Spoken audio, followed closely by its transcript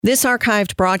This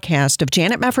archived broadcast of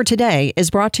Janet Mefford Today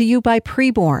is brought to you by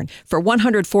Preborn. For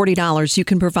 $140, you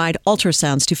can provide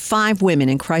ultrasounds to 5 women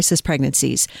in crisis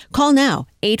pregnancies. Call now,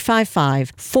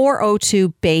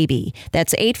 855-402-BABY.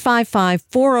 That's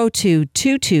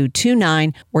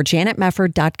 855-402-2229 or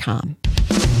janetmefford.com.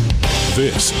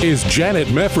 This is Janet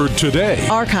Mefford Today.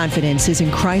 Our confidence is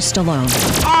in Christ alone.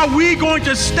 Are we going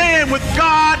to stand with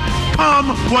God come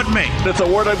what may? If the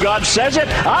Word of God says it,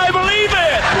 I believe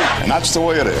it. And that's the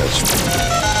way it is.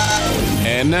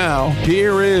 And now,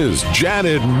 here is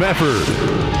Janet Mefford.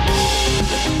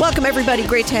 Welcome, everybody.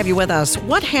 Great to have you with us.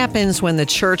 What happens when the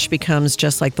church becomes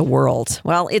just like the world?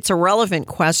 Well, it's a relevant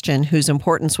question whose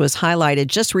importance was highlighted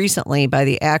just recently by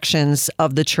the actions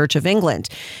of the Church of England.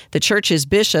 The church's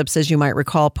bishops, as you might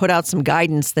recall, put out some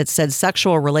guidance that said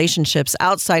sexual relationships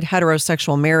outside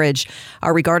heterosexual marriage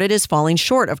are regarded as falling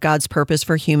short of God's purpose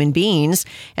for human beings,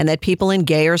 and that people in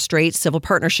gay or straight civil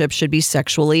partnerships should be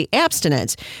sexually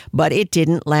abstinent. But it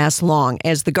didn't last long.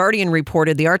 As The Guardian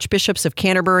reported, the Archbishops of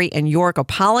Canterbury and York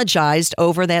apologized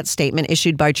over that statement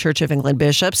issued by Church of England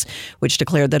bishops, which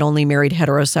declared that only married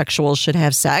heterosexuals should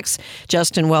have sex.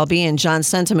 Justin Welby and John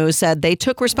Sentamu said they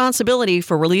took responsibility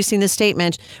for releasing the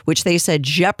statement, which they said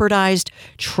jeopardized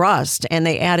trust. And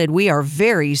they added, "We are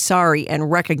very sorry and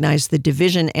recognize the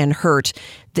division and hurt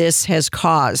this has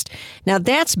caused." Now,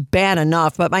 that's bad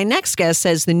enough, but my next guest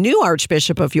says the new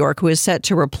Archbishop of York, who is set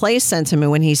to replace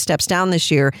Sentamu when he steps down this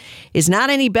year, is not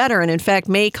any better and, in fact,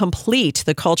 may complete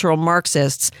the cultural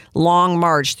Marxists' long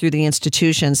march through the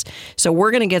institutions. So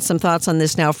we're going to get some thoughts on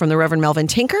this now from the Reverend Melvin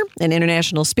Tinker, an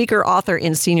international speaker, author,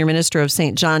 and senior minister of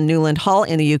St. John Newland Hall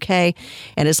in the UK,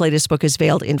 and his latest book is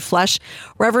Veiled in Flesh.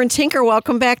 Reverend Tinker,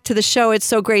 welcome back to the show. It's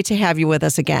so great to have you with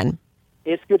us again.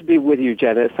 It's good to be with you,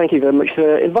 Janet. Thank you very much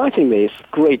for inviting me. It's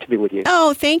great to be with you.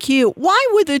 Oh, thank you. Why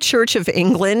would the Church of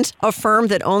England affirm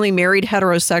that only married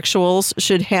heterosexuals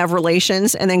should have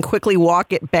relations and then quickly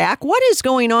walk it back? What is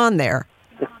going on there?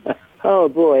 Oh,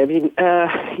 boy. I mean,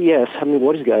 yes. I mean,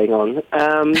 what is going on?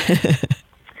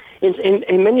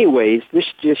 In many ways, this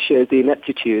just shows the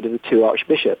ineptitude of the two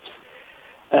archbishops.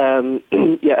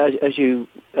 As you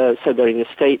said there in your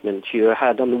statement, you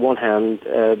had, on the one hand,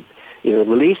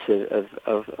 release of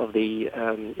the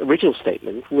original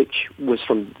statement, which was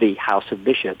from the House of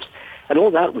Bishops. And all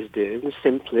that was doing was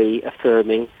simply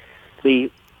affirming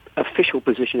the official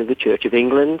position of the Church of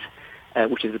England,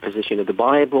 which is the position of the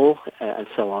Bible, and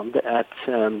so on, that,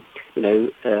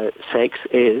 sex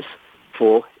is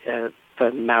for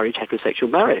marriage, heterosexual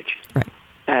marriage. Right.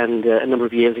 And a number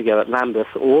of years ago at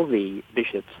Lambeth, all the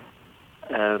bishops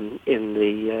in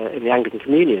the Anglican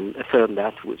Communion affirmed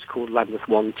that, which was called Lambeth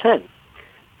 110,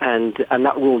 and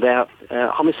that ruled out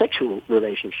homosexual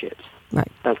relationships. Right.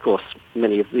 And of course,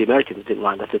 many of the Americans didn't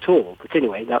like that at all. But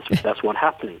anyway, that's what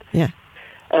happened. Yeah.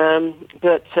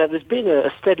 But there's been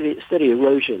a steady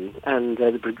erosion, and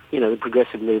the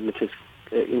progressive movement has,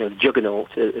 the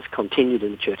juggernaut has continued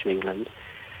in the Church of England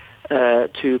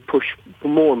to push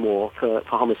more and more for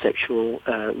homosexual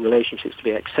relationships to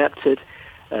be accepted.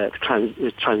 The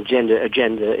transgender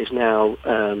agenda is now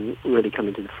really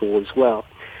coming to the fore as well.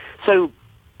 So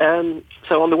on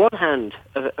the one hand,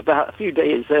 about a few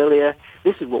days earlier,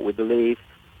 this is what we believe,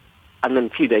 and then a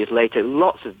few days later,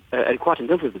 quite a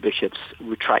number of the bishops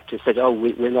retracted and said, "Oh,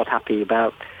 we're not happy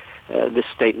about this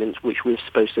statement, which we're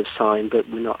supposed to have signed, but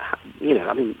we're not."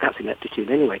 That's ineptitude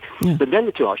anyway. Yeah. But then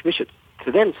the two archbishops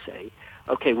to then say,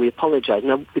 "Okay, we apologize."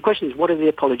 Now the question is, what are they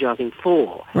apologizing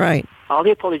for? Right? Are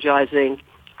they apologizing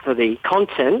for the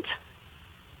content,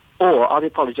 or are they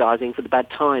apologizing for the bad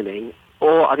timing,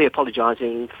 or are they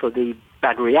apologizing for the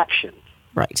bad reaction?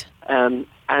 Right. And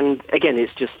again,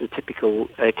 it's just the typical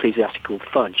ecclesiastical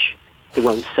fudge. They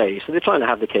won't say, so they're trying to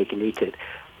have the cake and eat it.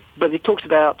 But it talks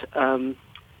about,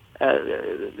 the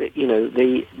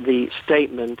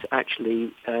statement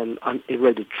actually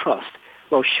eroded trust.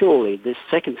 Well, surely this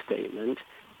second statement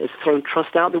has thrown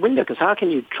trust out the window, because how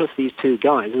can you trust these two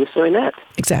guys who are so inept?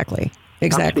 Exactly.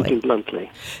 I'm speaking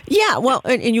bluntly. Yeah, well,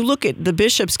 and you look at the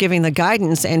bishops giving the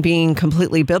guidance and being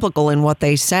completely biblical in what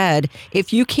they said.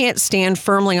 If you can't stand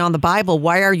firmly on the Bible,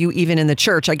 why are you even in the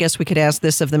church? I guess we could ask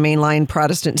this of the mainline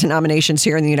Protestant denominations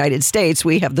here in the United States.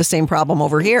 We have the same problem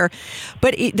over here.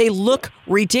 But they look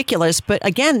ridiculous. But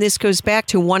again, this goes back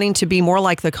to wanting to be more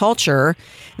like the culture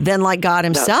than like God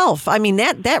himself. I mean,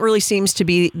 that really seems to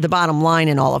be the bottom line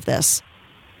in all of this.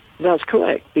 That's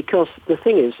correct, because the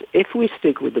thing is, if we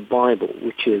stick with the Bible,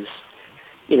 which is,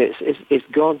 it's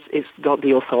got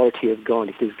the authority of God,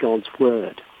 it is God's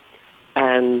word,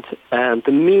 and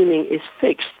the meaning is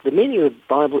fixed. The meaning of the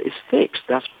Bible is fixed.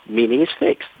 That meaning is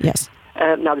fixed. Yes.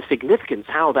 Now, the significance,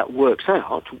 how that works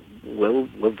out, will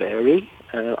vary.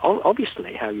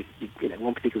 Obviously, how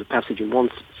one particular passage in one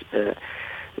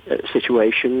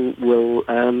situation will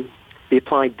be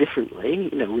applied differently.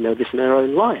 We know this in our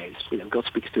own lives. God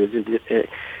speaks to us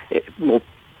more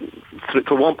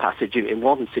through one passage in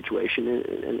one situation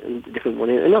and a different one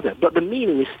in another. But the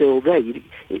meaning is still there.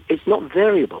 It's not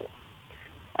variable.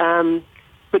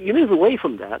 But you move away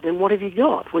from that, then what have you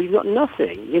got? Well, you've got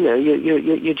nothing.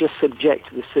 You're just subject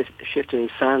to the shifting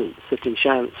sands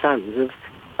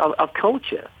of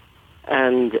culture,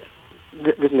 and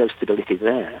there's no stability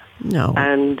there. No.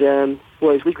 And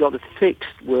whereas we've got the fixed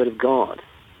Word of God,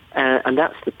 and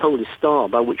that's the polar star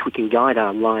by which we can guide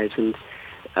our lives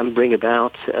and bring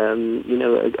about,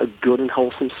 a good and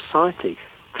wholesome society.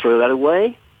 Throw that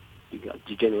away, you've got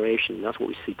degeneration. That's what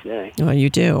we see today. Well, you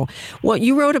do. Well,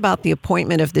 you wrote about the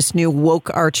appointment of this new woke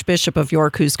Archbishop of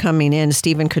York who's coming in,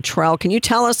 Stephen Cottrell. Can you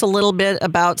tell us a little bit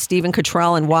about Stephen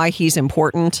Cottrell and why he's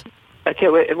important? Okay,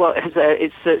 well,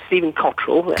 it's Stephen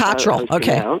Cottrell. Cottrell,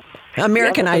 okay.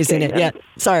 Americanizing it, yeah.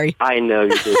 Sorry. I know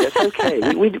you do. That's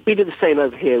okay. we do the same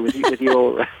over here with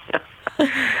your...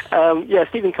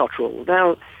 Stephen Cottrell.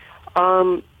 Now,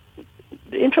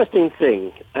 the interesting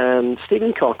thing,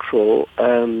 Stephen Cottrell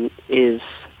is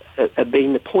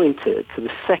being appointed to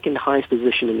the second highest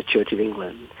position in the Church of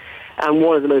England and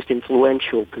one of the most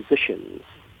influential positions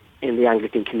in the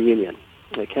Anglican Communion.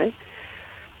 Okay?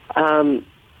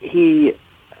 He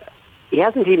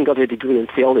hasn't even got a degree in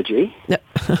theology,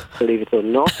 believe it or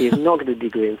not. He has not got a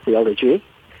degree in theology.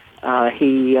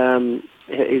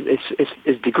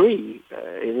 His degree,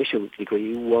 initial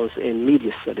degree, was in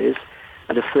media studies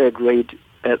at a third grade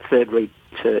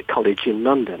college in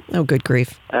London. Oh, good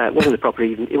grief! It wasn't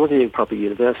even a proper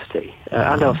university.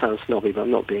 I know it sounds snobby, but I'm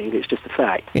not being. It's just a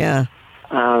fact. Yeah.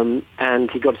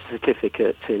 And he got a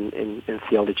certificate in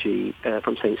theology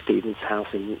from St. Stephen's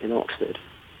House in Oxford,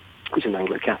 which is an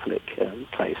Anglo-Catholic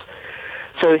place.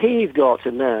 So he's got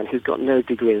a man who's got no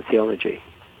degree in theology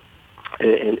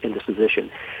in this position.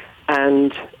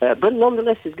 But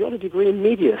nonetheless, he's got a degree in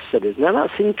media studies. Now,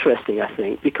 that's interesting, I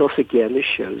think, because, again, this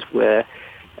shows where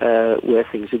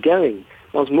things are going.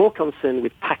 I was more concerned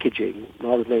with packaging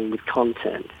rather than with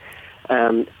content,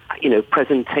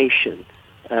 presentation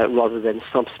rather than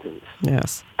substance.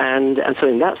 Yes. And so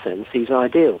in that sense, he's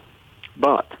ideal.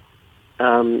 But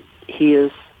he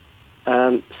is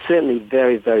certainly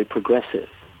very, very progressive.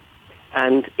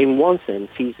 And in one sense,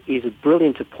 he's a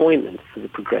brilliant appointment for the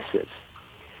progressives.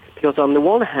 Because on the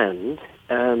one hand,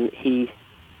 he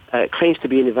claims to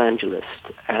be an evangelist,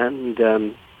 and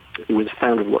he was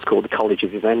founder of what's called the College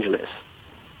of Evangelists.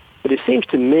 But it seems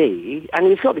to me, and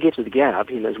he's got the gift of the gab,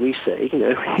 as we say, he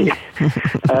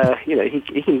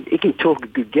can talk a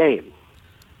good game.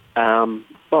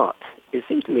 But it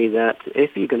seems to me that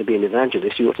if you're going to be an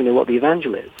evangelist, you ought to know what the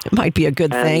evangel is. It might be a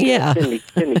good thing, yeah.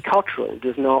 Certainly Cottrell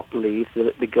does not believe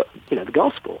the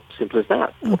gospel. Simple as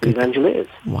that. What the evangel is.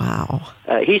 Wow.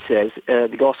 He says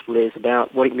the gospel is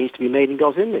about what it means to be made in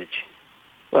God's image.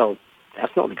 Well,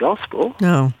 that's not the gospel.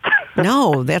 No.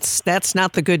 No, that's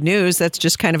not the good news. That's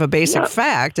just kind of a basic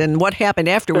fact. And what happened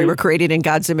after we were created in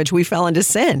God's image? We fell into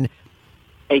sin.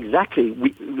 Exactly.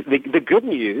 The good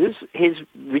news is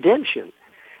redemption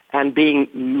and being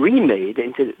remade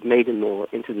into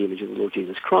the image of the Lord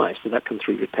Jesus Christ. So that comes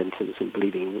through repentance and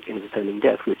believing in his atoning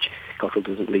death, which Cottrell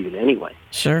doesn't believe in anyway.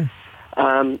 Sure.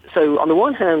 So on the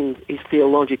one hand, he's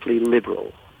theologically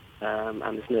liberal, and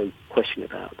there's no question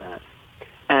about that.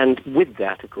 And with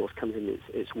that, of course, comes in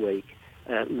its wake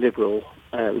liberal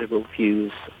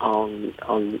views on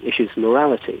issues of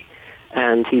morality.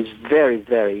 And he's very,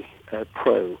 very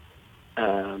pro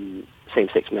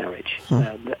same-sex marriage.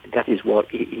 That is what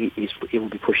he will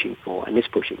be pushing for and is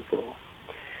pushing for.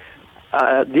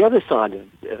 The other side,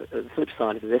 the flip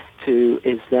side of this, too,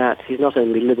 is that he's not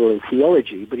only liberal in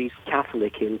theology, but he's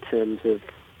Catholic in terms of,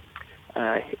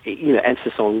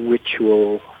 emphasis on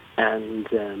ritual and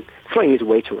throwing his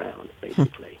weight around,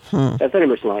 basically. Very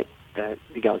much like the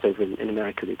guys over in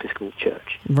America, the Episcopal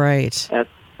Church. Right. So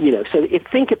if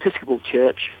think Episcopal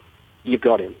Church, you've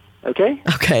got him. Okay?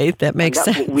 Okay, that makes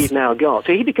sense. That's what we've now got.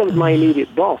 So he becomes my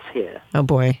immediate boss here. Oh,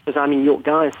 boy. Because I'm in York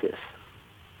Diocese.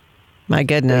 My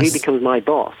goodness. So he becomes my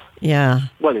boss. Yeah.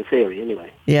 Well, in theory,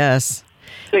 anyway. Yes.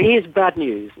 So here's bad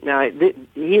news. Now,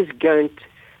 he is going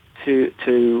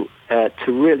to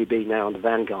really be now on the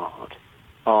vanguard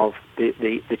of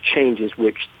the changes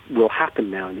which will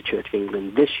happen now in the Church of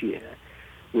England this year,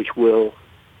 which will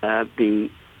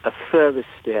be a further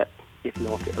step, if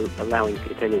not allowing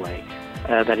it anyway,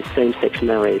 that is same-sex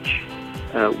marriage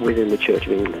within the Church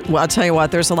of England. Well, I'll tell you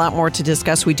what, there's a lot more to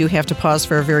discuss. We do have to pause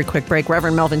for a very quick break.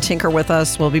 Reverend Melvin Tinker with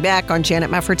us. We'll be back on Janet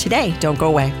Mefford Today. Don't go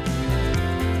away.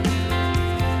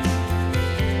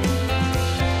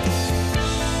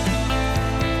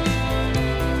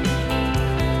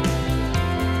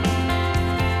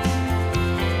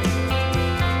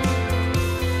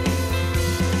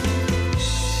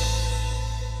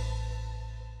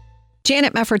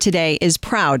 Janet Mefford Today is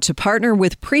proud to partner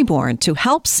with Preborn to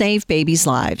help save babies'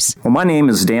 lives. Well, my name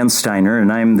is Dan Steiner,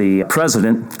 and I'm the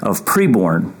president of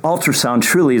Preborn. Ultrasound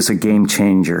truly is a game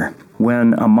changer.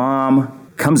 When a mom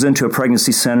comes into a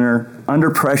pregnancy center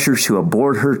under pressure to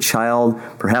abort her child,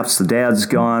 perhaps the dad's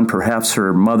gone, perhaps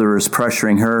her mother is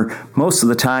pressuring her. Most of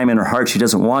the time in her heart she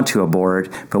doesn't want to abort,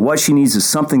 but what she needs is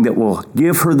something that will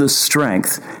give her the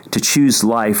strength to choose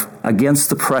life against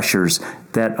the pressures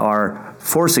that are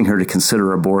forcing her to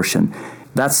consider abortion.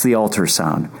 That's the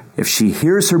ultrasound. If she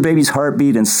hears her baby's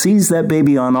heartbeat and sees that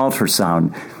baby on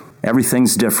ultrasound,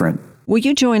 everything's different. Will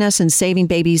you join us in saving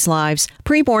babies' lives?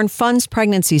 Preborn funds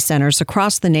pregnancy centers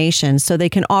across the nation so they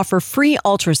can offer free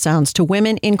ultrasounds to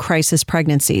women in crisis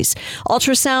pregnancies.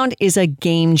 Ultrasound is a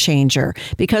game changer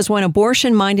because when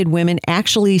abortion-minded women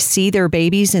actually see their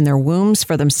babies in their wombs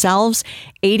for themselves,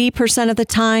 80% of the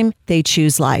time, they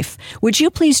choose life. Would you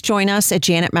please join us at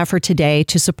Janet Mefford Today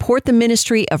to support the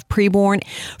ministry of Preborn?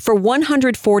 For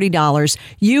 $140,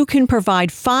 you can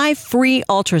provide 5 free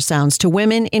ultrasounds to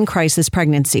women in crisis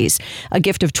pregnancies. A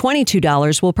gift of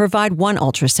 $22 will provide 1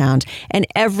 ultrasound, and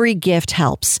every gift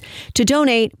helps. To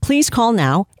donate, please call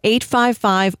now,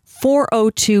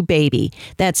 855-402-BABY.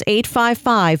 That's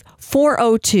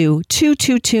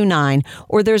 855-402-2229,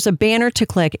 or there's a banner to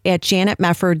click at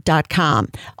janetmefford.com.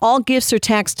 All gifts are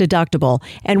tax deductible,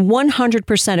 and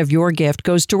 100% of your gift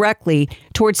goes directly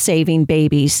towards saving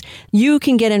babies. You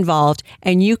can get involved,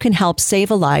 and you can help save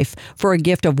a life for a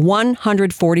gift of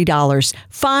 $140.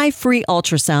 5 free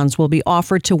ultrasounds will be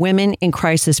offered to women in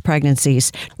crisis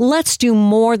pregnancies. Let's do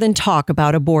more than talk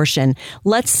about abortion.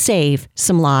 Let's save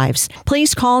some lives.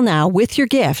 Please call now with your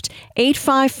gift,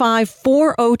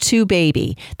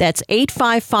 855-402-BABY. That's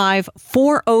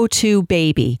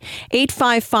 855-402-BABY.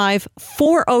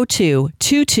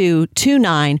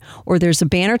 855-402-2229, or there's a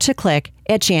banner to click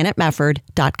at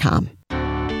janetmefford.com.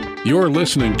 You're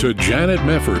listening to Janet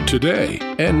Mefford Today.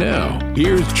 And now,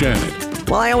 here's Janet.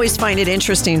 Well, I always find it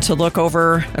interesting to look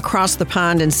over across the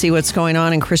pond and see what's going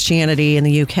on in Christianity in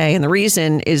the UK. And the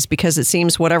reason is because it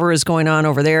seems whatever is going on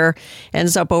over there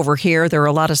ends up over here. There are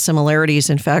a lot of similarities,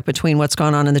 in fact, between what's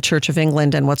gone on in the Church of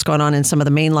England and what's gone on in some of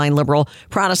the mainline liberal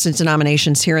Protestant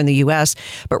denominations here in the U.S.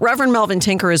 But Reverend Melvin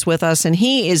Tinker is with us, and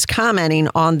he is commenting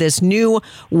on this new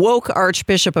woke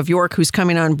Archbishop of York who's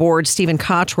coming on board, Stephen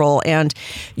Cottrell. And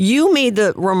you made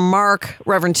the remark,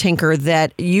 Reverend Tinker,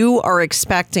 that you are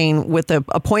expecting with the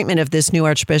appointment of this new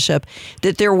Archbishop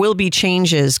that there will be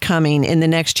changes coming in the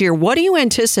next year. What do you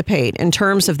anticipate in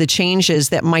terms of the changes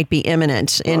that might be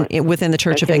imminent within the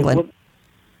Church of England?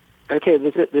 Well,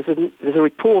 there's a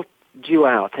report due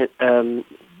out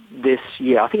this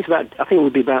year. I think it will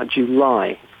be about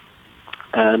July,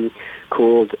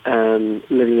 called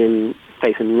Living in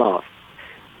Faith and Love,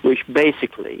 which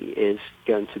basically is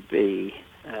going to be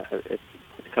a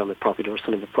kind of a prophet or a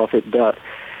son of a prophet, but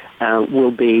will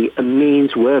be a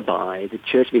means whereby the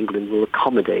Church of England will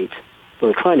try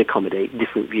and accommodate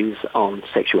different views on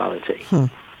sexuality,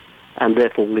 and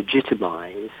therefore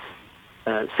legitimize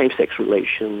same-sex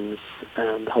relations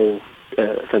and the whole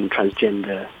from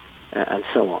transgender and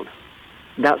so on.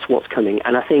 That's what's coming,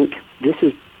 and I think this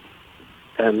is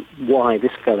why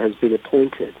this fellow has been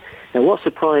appointed. Now, what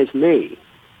surprised me,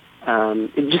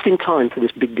 just in time for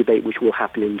this big debate which will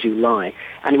happen in July,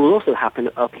 and it will also happen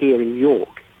up here in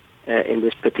York, in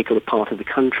this particular part of the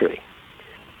country.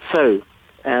 So,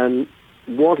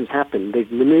 what has happened,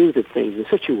 they've maneuvered things in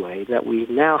such a way that we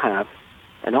now have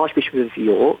an Archbishop of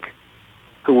York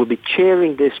who will be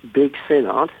chairing this big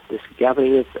synod, this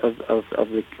gathering of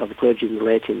the clergy and the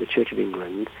laity in the Church of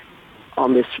England,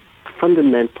 on this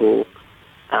fundamental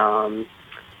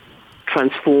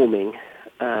transforming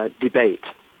debate.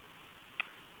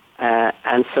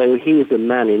 And so he is the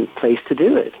man in place to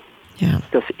do it. Yeah.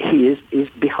 Because he's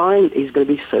going to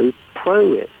be so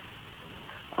pro it.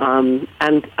 And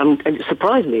it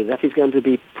surprised me that he's going to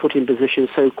be put in position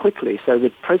so quickly. So the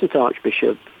present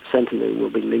Archbishop Centenary will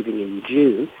be leaving in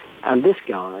June, and this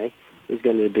guy is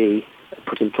going to be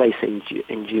put in place in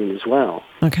June as well.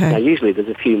 Okay. Now, usually there's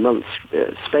a few months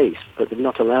space, but they've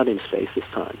not allowed him space this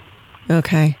time.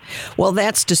 Okay. Well,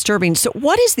 that's disturbing. So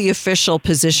what is the official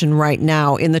position right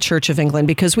now in the Church of England?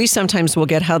 Because we sometimes will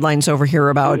get headlines over here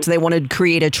about they want to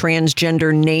create a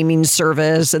transgender naming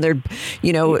service and they're,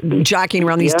 jockeying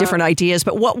around these different ideas.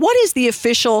 But what is the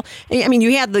official? I mean,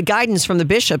 you had the guidance from the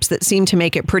bishops that seem to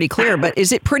make it pretty clear, but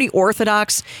is it pretty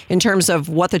orthodox in terms of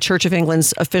what the Church of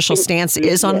England's official stance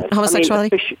is on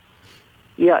homosexuality?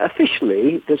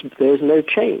 Officially, there's no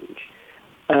change.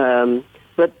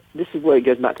 But this is where it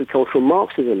goes back to cultural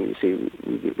Marxism, you see,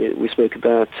 we spoke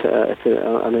about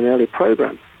on an earlier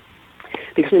program.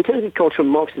 Because in terms of cultural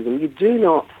Marxism, you do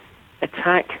not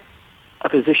attack a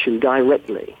position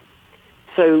directly.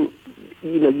 So,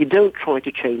 you don't try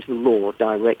to change the law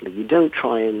directly. You don't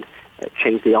try and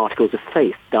change the articles of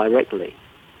faith directly.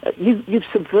 You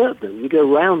subvert them. You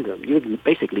go around them. You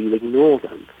ignore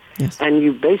them. Yes. And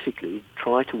you basically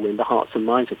try to win the hearts and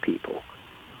minds of people.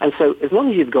 And so as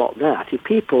long as you've got that, if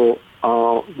people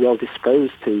are well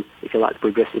disposed to, if you like, the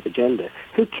progressive agenda,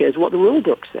 who cares what the rule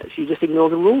book says? You just ignore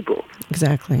the rule book.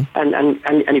 Exactly. And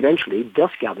eventually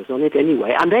dust gathers on it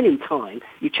anyway. And then in time,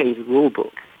 you change the rule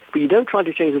book. But you don't try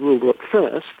to change the rule book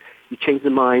first. You change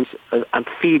the minds and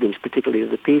feelings, particularly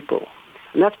of the people.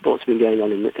 And that's what's been going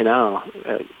on in the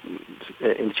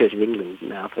Church of England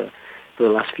now for the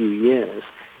last few years.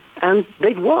 And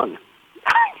they've won.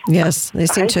 Yes, they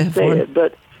seem to have won.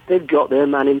 But they've got their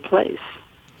man in place.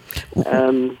 Wow.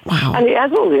 And it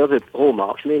has all the other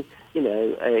hallmarks. I mean,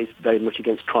 he's very much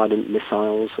against Trident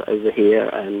missiles over here,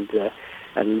 and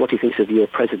what he thinks of your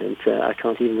president, I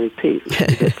can't even repeat.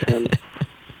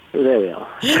 But, there we are.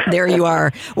 There you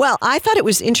are. Well, I thought it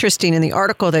was interesting in the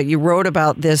article that you wrote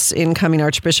about this incoming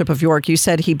Archbishop of York. You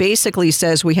said he basically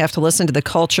says we have to listen to the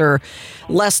culture,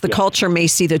 lest the culture may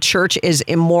see the church as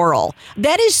immoral.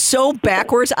 That is so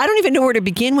backwards. I don't even know where to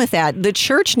begin with that. The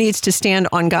church needs to stand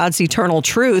on God's eternal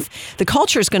truth. The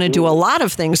culture is going to do a lot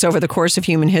of things over the course of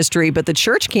human history, but the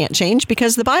church can't change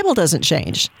because the Bible doesn't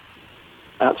change.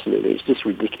 Absolutely. It's just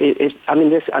ridiculous.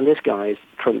 This guy is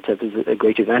trumped up as a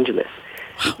great evangelist.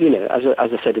 As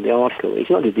I said in the article, he's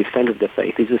not a defender of the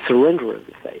faith; he's a surrenderer of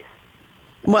the faith.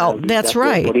 Well, that's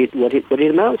right. What it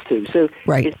amounts to. So,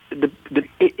 right.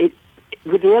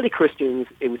 With the early Christians,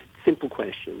 it was a simple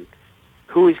question: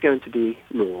 who is going to be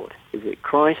Lord? Is it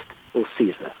Christ or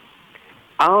Caesar?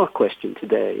 Our question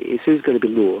today is who's going to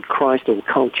be Lord, Christ or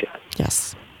culture?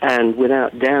 Yes. And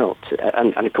without doubt,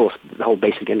 and of course, the whole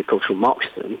basic end of cultural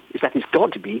Marxism is that it's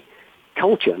got to be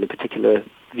culture and a particular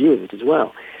view of it as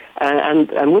well.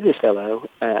 And with this fellow,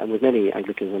 and with many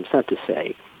Anglicans, I'm sad to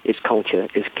say, his culture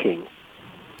is king.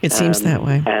 It seems that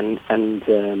way. And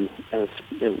as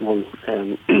one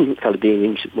fellow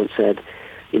dean once said,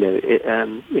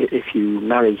 if you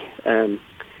marry,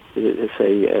 if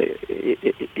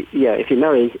you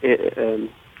marry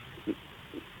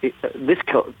this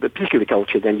particular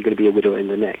culture, then you're going to be a widow in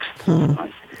the next.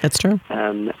 Right? That's true.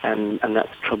 And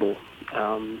that's trouble.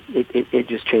 It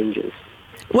just changes.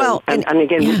 Well, and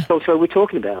again, that's what we're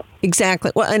talking about.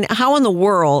 Exactly. Well, and how in the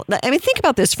world? I mean, think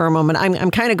about this for a moment.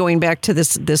 I'm kind of going back to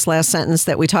this last sentence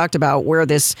that we talked about, where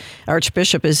this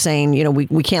archbishop is saying,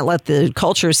 we can't let the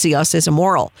culture see us as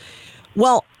immoral.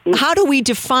 Well, how do we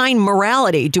define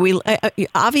morality? Do we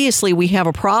obviously we have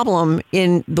a problem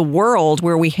in the world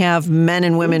where we have men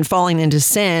and women falling into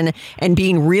sin and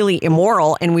being really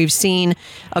immoral, and we've seen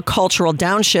a cultural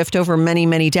downshift over many,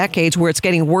 many decades where it's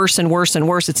getting worse and worse and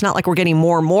worse. It's not like we're getting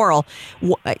more moral.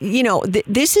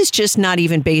 This is just not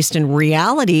even based in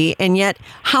reality, and yet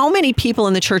how many people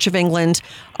in the Church of England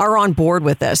are on board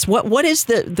with this? What is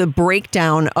the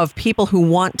breakdown of people who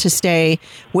want to stay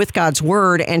with God's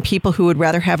word and people who would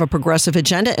rather have a progressive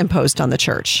agenda imposed on the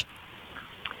church?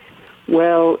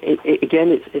 Well,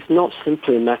 it's not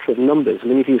simply a matter of numbers. I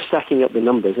mean, if you're stacking up the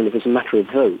numbers and if it's a matter of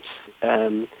votes,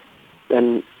 then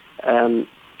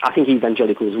I think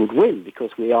evangelicals would win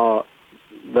because we've got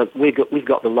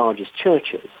the largest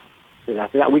churches. We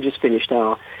just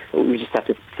have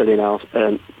to fill in our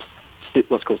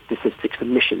what's called statistics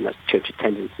submission, that's church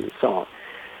attendance and so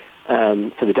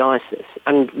on, for the diocese.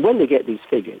 And when they get these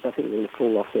figures, I think they're going to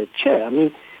fall off their chair. I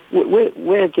mean,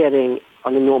 we're getting,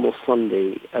 on a normal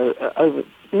Sunday, over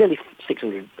nearly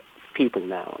 600 people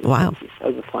now. Wow.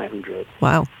 Over 500.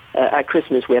 Wow. At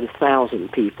Christmas, we had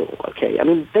 1,000 people, okay? I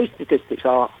mean, those statistics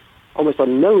are almost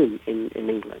unknown in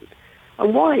England.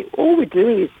 And why? All we're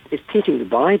doing is teaching the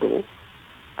Bible.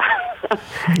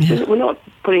 We're not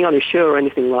putting on a show or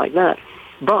anything like that.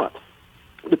 But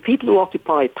the people who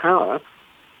occupy power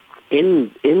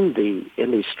in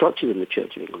the structures in the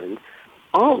Church of England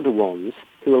aren't the ones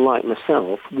who are like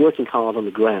myself, working hard on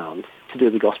the ground to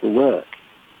do the gospel work.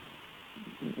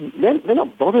 they're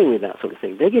not bothering with that sort of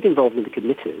thing. They get involved in the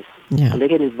committees, and they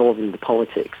get involved in the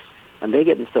politics, and they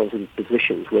get themselves in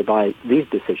positions whereby these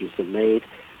decisions are made,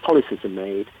 policies are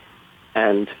made,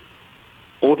 and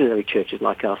ordinary churches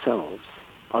like ourselves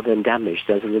are then damaged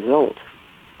as a result.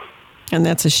 And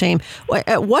that's a shame.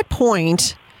 At what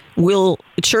point will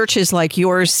churches like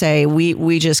yours say,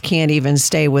 we just can't even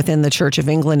stay within the Church of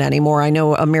England anymore? I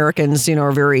know Americans,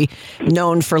 are very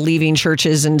known for leaving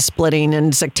churches and splitting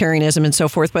and sectarianism and so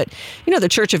forth. But, the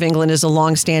Church of England is a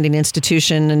long-standing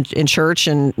institution in church,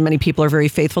 and many people are very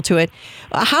faithful to it.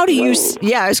 How do you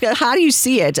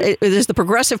see it? As the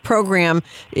progressive program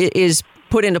is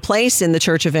put into place in the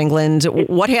Church of England,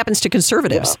 what happens to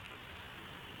conservatives?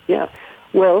 Yeah.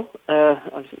 Well,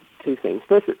 two things.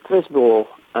 First of all,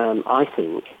 I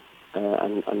think,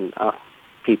 and our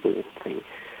people think,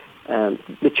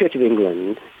 the Church of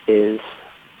England is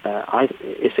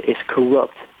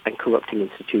corrupt and corrupting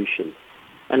institution.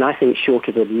 And I think short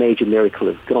of a major miracle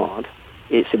of God,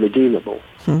 it's irredeemable.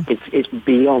 It's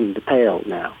beyond the pale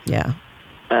now. Yeah.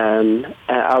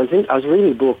 I was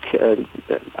reading a book,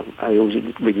 I always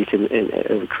read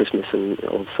it over Christmas and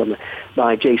all summer,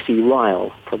 by J.C.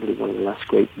 Ryle, probably one of the last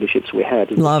great bishops we had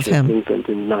in England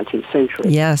in the 19th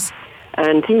century. Yes.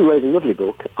 And he wrote a lovely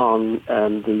book on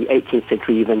the 18th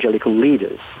century evangelical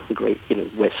leaders, the great,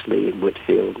 Wesley and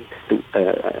Whitefield,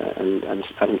 and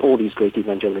all these great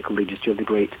evangelical leaders during the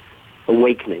Great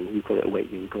Awakening. You call it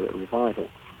awakening, you call it a revival.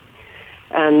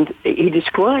 And he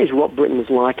describes what Britain was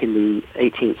like in the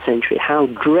 18th century, how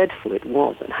dreadful it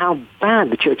was, and how bad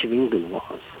the Church of England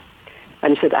was.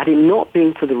 And he said, had it not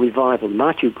been for the revival, the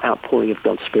mighty outpouring of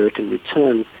God's Spirit and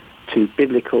return to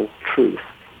biblical truth,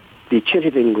 the Church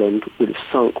of England would have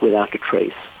sunk without a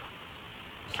trace.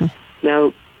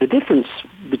 Now, the difference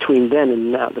between then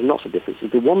and now, there's lots of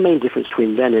differences. The one main difference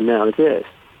between then and now is this.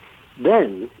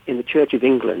 Then, in the Church of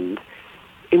England,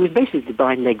 it was basically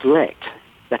by neglect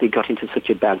that it got into such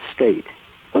a bad state.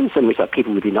 It wasn't so much that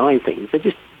people were denying things, they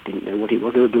just didn't know what it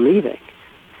was they were believing.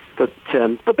 But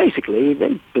basically,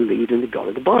 they believed in the God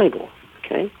of the Bible,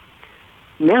 okay?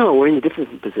 Now we're in a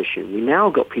different position. We now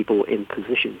got people in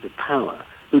positions of power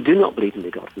who do not believe in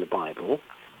the God of the Bible,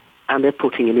 and they're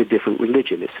putting in a different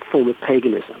religion. It's a form of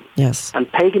paganism. Yes.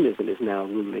 And paganism is now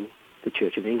ruling the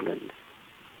Church of England.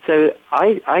 So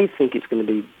I think it's going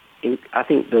to be,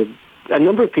 a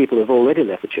number of people have already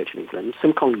left the Church of England.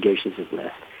 Some congregations have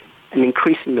left. An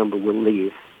increasing number will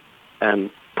leave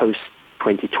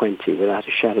post-2020 without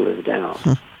a shadow of a doubt.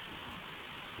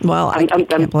 Well, I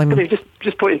can't blame them.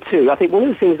 Just pointing to, I think one of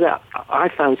the things that I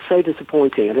found so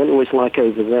disappointing, I don't know what it's like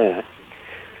over there,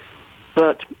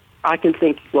 but I can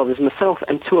think, well, there's myself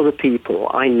and two other people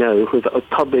I know who have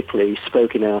publicly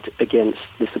spoken out against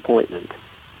disappointment.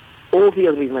 All the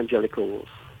other evangelicals,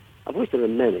 of which there are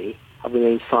many, have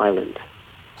remained silent.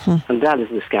 And that is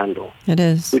the scandal. It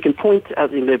is. We can point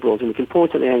at the liberals and we can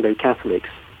point at the Anglo-Catholics,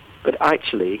 but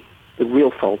actually the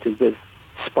real fault is with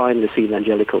spineless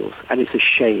evangelicals, and it's a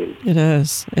shame. It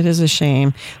is. It is a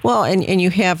shame. Well, and you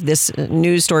have this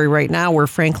news story right now where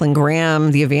Franklin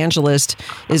Graham, the evangelist,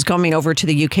 is coming over to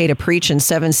the UK to preach, and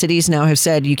 7 cities now have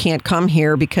said you can't come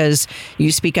here because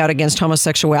you speak out against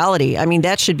homosexuality. I mean,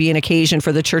 that should be an occasion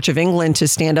for the Church of England to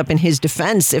stand up in his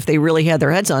defense if they really had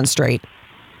their heads on straight.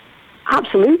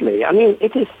 Absolutely. I mean,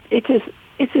 it is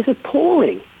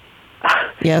appalling.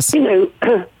 Yes. We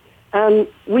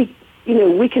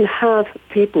can have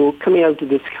people coming out of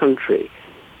this country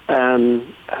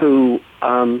who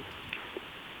are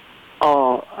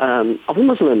of a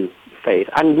Muslim faith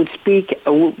and would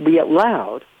be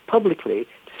allowed publicly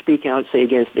to speak out, say,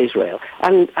 against Israel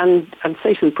and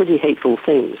say some pretty hateful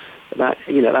things about,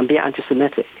 and be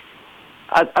anti-Semitic.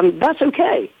 And that's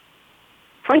okay.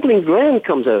 Franklin Graham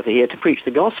comes over here to preach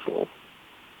the gospel,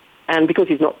 and because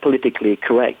he's not politically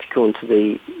correct, according to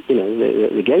the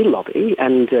gay lobby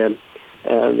and the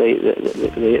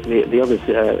others,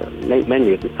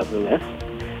 many of the left,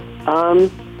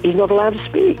 he's not allowed to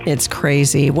speak. It's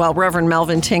crazy. Well, Reverend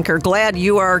Melvin Tinker, glad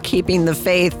you are keeping the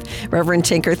faith. Reverend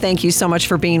Tinker, thank you so much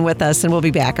for being with us, and we'll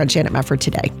be back on Janet Mefford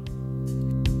Today.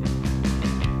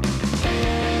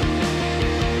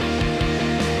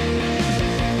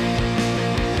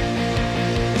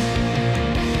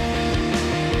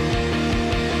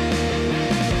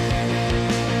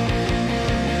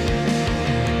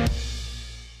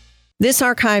 This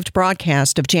archived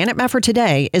broadcast of Janet Mefford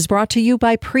Today is brought to you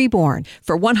by Preborn.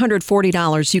 For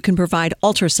 $140, you can provide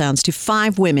ultrasounds to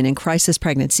 5 women in crisis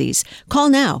pregnancies. Call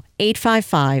now,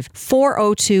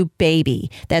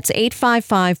 855-402-BABY. That's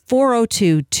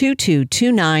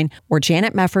 855-402-2229 or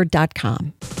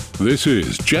janetmefford.com. This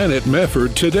is Janet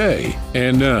Mefford Today.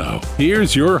 And now,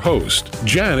 here's your host,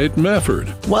 Janet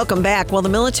Mefford. Welcome back. Well, the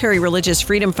Military Religious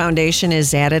Freedom Foundation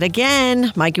is at it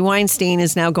again. Mikey Weinstein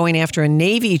is now going after a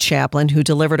Navy chaplain who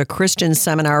delivered a Christian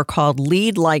seminar called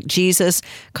Lead Like Jesus,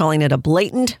 calling it a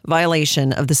blatant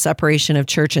violation of the separation of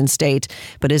church and state.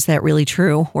 But is that really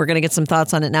true? We're going to get some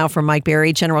thoughts on it now from Mike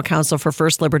Berry, General Counsel for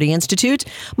First Liberty Institute.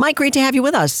 Mike, great to have you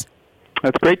with us.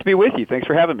 It's great to be with you. Thanks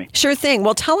for having me. Sure thing.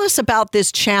 Well, tell us about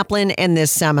this chaplain and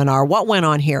this seminar. What went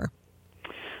on here?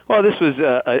 Well, this was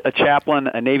a chaplain,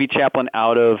 a Navy chaplain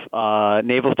out of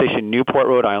Naval Station Newport,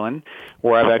 Rhode Island,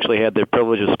 where I've actually had the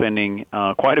privilege of spending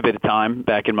quite a bit of time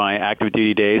back in my active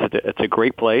duty days. It's a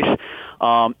great place.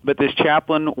 But this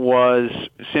chaplain was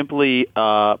simply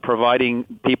providing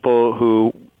people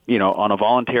who, on a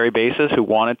voluntary basis, who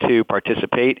wanted to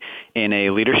participate in a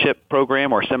leadership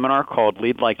program or seminar called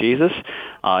Lead Like Jesus.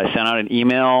 I sent out an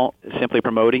email simply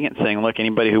promoting it, saying, look,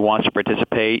 anybody who wants to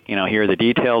participate, here are the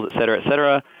details, et cetera, et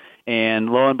cetera. And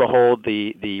lo and behold,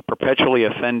 the perpetually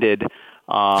offended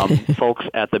folks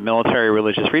at the Military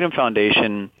Religious Freedom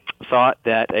Foundation thought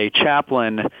that a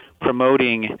chaplain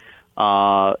promoting,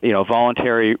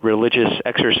 voluntary religious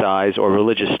exercise or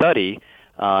religious study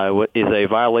is a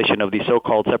violation of the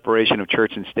so-called separation of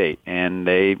church and state, and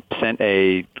they sent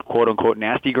a quote-unquote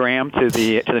nastygram to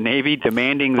the Navy,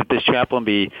 demanding that this chaplain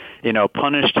be,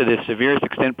 punished to the severest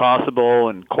extent possible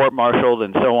and court-martialed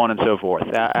and so on and so forth.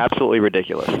 Absolutely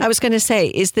ridiculous. I was going to say,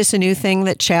 is this a new thing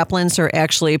that chaplains are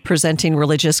actually presenting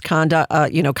religious content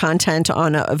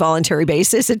on a voluntary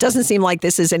basis? It doesn't seem like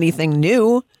this is anything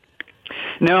new.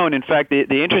 No, and in fact,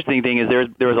 the interesting thing is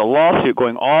there was a lawsuit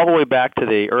going all the way back to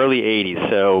the early 80s,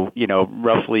 so,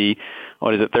 roughly,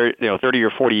 30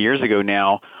 or 40 years ago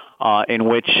now, in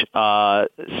which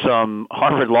some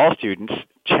Harvard law students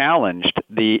challenged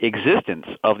the existence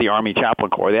of the Army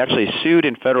Chaplain Corps. They actually sued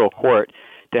in federal court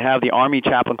to have the Army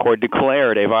Chaplain Corps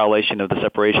declared a violation of the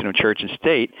separation of church and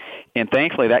state, and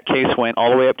thankfully that case went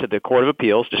all the way up to the Court of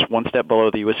Appeals, just one step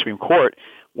below the U.S. Supreme Court,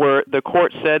 where the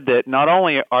court said that not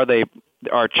only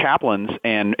are chaplains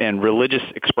and religious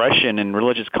expression and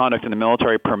religious conduct in the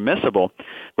military permissible,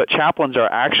 but chaplains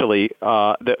are actually,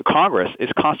 the Congress is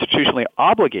constitutionally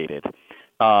obligated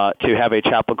to have a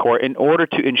chaplain corps in order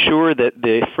to ensure that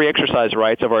the free exercise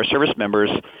rights of our service members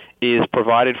is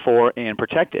provided for and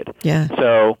protected. Yeah.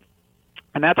 So,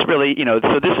 and that's really,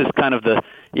 so this is kind of the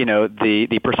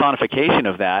personification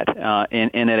of that,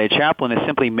 in that a chaplain is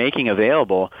simply making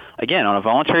available, again, on a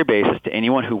voluntary basis to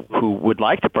anyone who would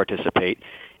like to participate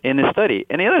in this study.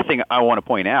 And the other thing I want to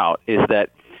point out is that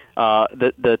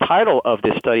the title of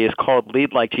this study is called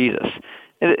Lead Like Jesus.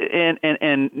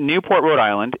 And Newport, Rhode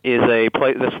Island is a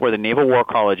place, that's where the Naval War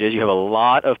College is. You have a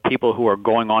lot of people who are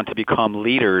going on to become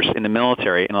leaders in the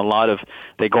military, and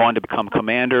they go on to become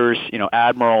commanders,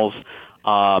 admirals,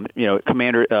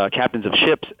 captains of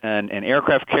ships and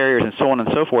aircraft carriers and so on and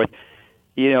so forth.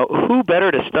 Who better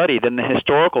to study than the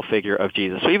historical figure of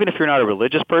Jesus? So even if you're not a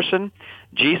religious person,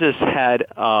 Jesus had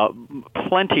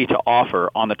plenty to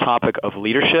offer on the topic of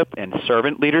leadership and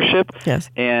servant leadership. Yes.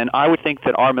 And I would think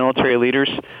that our military leaders,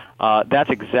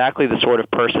 that's exactly the sort of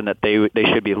person that they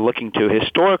should be looking to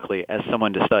historically as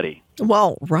someone to study.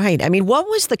 Well, right. I mean, what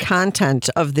was the content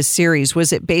of the series?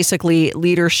 Was it basically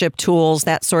leadership tools,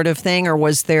 that sort of thing, or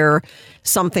was there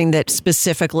something that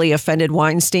specifically offended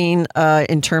Weinstein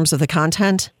in terms of the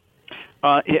content?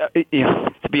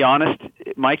 To be honest,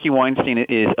 Mikey Weinstein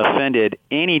is offended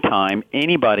anytime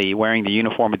anybody wearing the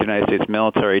uniform of the United States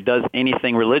military does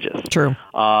anything religious. True.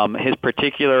 His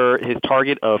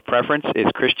target of preference is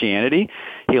Christianity.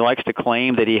 He likes to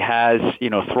claim that he has,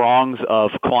 throngs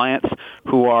of clients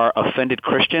who are offended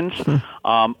Christians.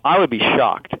 I would be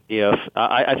shocked if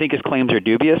I think his claims are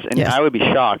dubious, and yes. I would be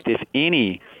shocked if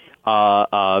any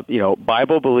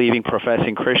Bible-believing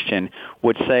professing Christian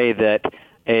would say that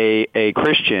a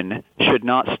Christian should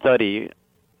not study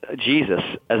Jesus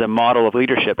as a model of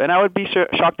leadership. And I would be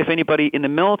shocked if anybody in the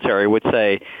military would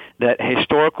say that a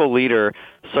historical leader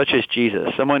such as Jesus,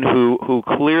 someone who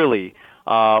clearly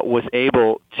was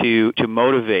able to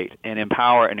motivate and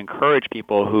empower and encourage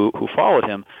people who followed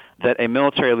him, that a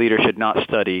military leader should not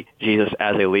study Jesus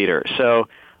as a leader. So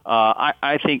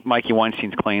I think Mikey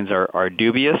Weinstein's claims are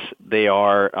dubious. They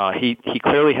are he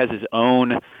clearly has his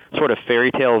own sort of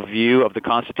fairy tale view of the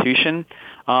Constitution.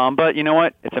 But you know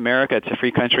what? It's America. It's a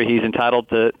free country. He's entitled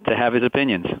to have his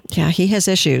opinions. Yeah, he has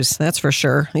issues. That's for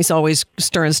sure. He's always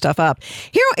stirring stuff up.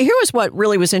 Here was what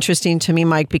really was interesting to me,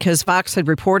 Mike, because Fox had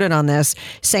reported on this,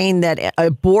 saying that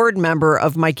a board member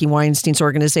of Mikey Weinstein's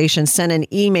organization sent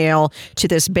an email to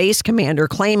this base commander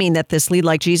claiming that this Lead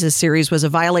Like Jesus series was a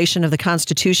violation of the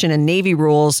Constitution and Navy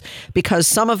rules because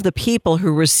some of the people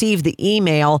who received the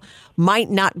email might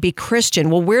not be Christian.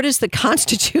 Well, where does the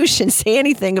Constitution say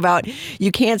anything about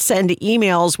you can't send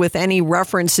emails with any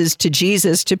references to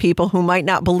Jesus to people who might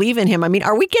not believe in him? I mean,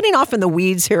 are we getting off in the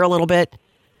weeds here a little bit?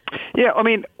 Yeah, I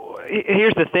mean,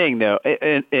 here's the thing, though,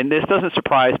 and this doesn't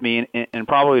surprise me and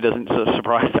probably doesn't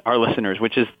surprise our listeners,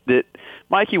 which is that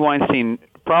Mikey Weinstein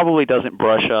probably doesn't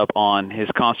brush up on his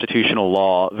constitutional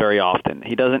law very often.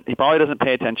 He probably doesn't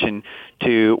pay attention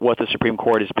to what the Supreme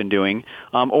Court has been doing,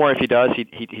 or if he does,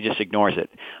 he just ignores it.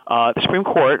 The Supreme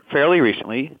Court fairly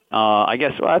recently, I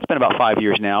guess it's been about 5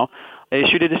 years now,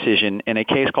 issued a decision in a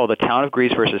case called the Town of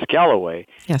Greece versus Galloway.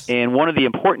 Yes. And one of the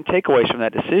important takeaways from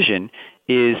that decision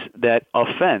is that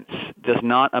offense does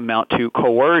not amount to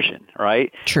coercion,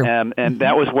 right? True. And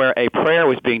that was where a prayer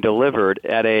was being delivered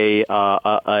at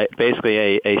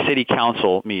basically a city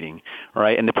council meeting,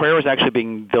 right? And the prayer was actually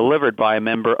being delivered by a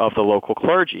member of the local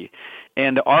clergy.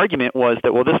 And the argument was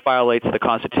that, well, this violates the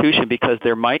Constitution because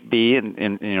there might be,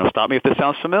 and stop me if this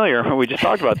sounds familiar, we just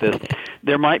talked about this,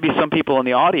 there might be some people in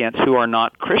the audience who are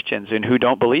not Christians and who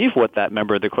don't believe what that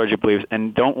member of the clergy believes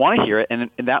and don't want to hear it, and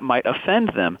that might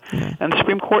offend them. And the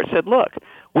Supreme Court said, look,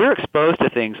 we're exposed to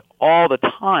things all the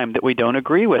time that we don't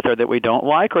agree with or that we don't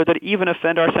like or that even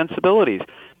offend our sensibilities.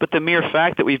 But the mere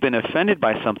fact that we've been offended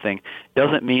by something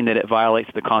doesn't mean that it violates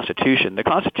the Constitution. The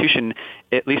Constitution,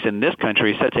 at least in this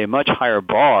country, sets a much higher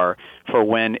bar for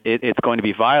when it's going to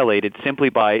be violated simply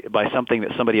by something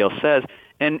that somebody else says.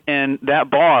 And that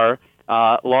bar,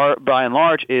 by and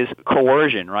large, is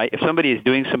coercion, right? If somebody is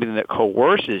doing something that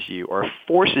coerces you or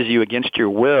forces you against your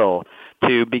will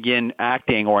to begin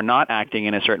acting or not acting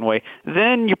in a certain way,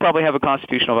 then you probably have a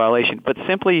constitutional violation. But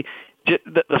simply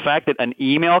the fact that an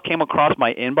email came across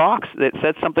my inbox that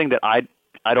said something that I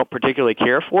don't particularly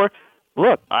care for,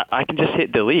 look, I can just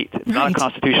hit delete. It's not a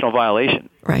constitutional violation.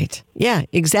 Right. Yeah,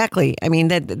 exactly. I mean,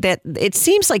 that it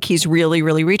seems like he's really,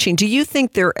 really reaching. Do you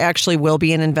think there actually will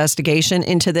be an investigation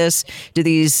into this? Do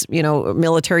these,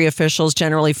 military officials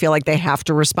generally feel like they have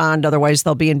to respond, otherwise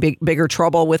they'll be in bigger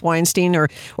trouble with Weinstein, or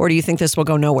do you think this will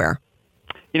go nowhere?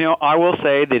 I will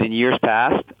say that in years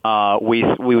past, we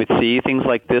would see things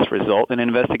like this result in an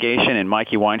investigation, and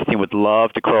Mikey Weinstein would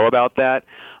love to crow about that.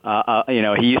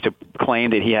 He used to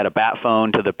claim that he had a bat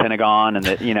phone to the Pentagon, and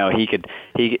that he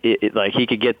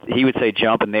would say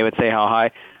jump, and they would say how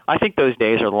high. I think those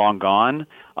days are long gone.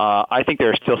 I think there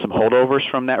are still some holdovers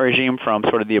from that regime, from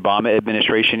sort of the Obama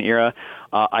administration era.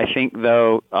 I think,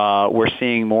 though, we're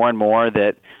seeing more and more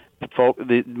that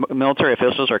the military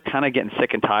officials are kind of getting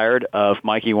sick and tired of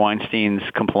Mikey Weinstein's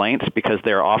complaints because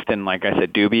they're often, like I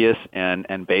said, dubious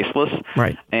and baseless.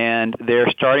 Right. And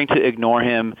they're starting to ignore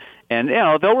him. And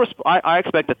I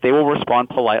expect that they will respond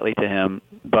politely to him,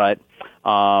 but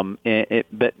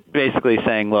basically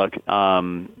saying, look,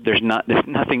 there's no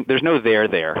there.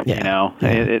 Yeah.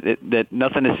 That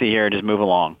nothing to see here. Just move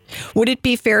along. Would it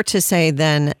be fair to say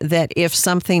then that if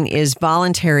something is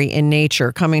voluntary in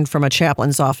nature, coming from a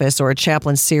chaplain's office or a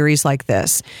chaplain's series like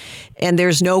this, and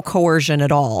there's no coercion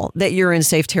at all, that you're in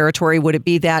safe territory? Would it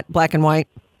be that black and white?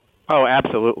 Oh,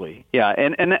 absolutely. Yeah.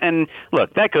 And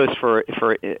look, that goes for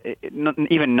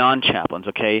even non-chaplains.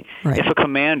 Okay. Right. If a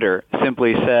commander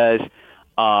simply says,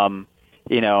 hey,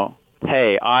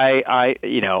 I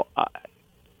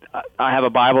have a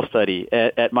Bible study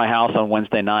at my house on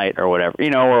Wednesday night or whatever,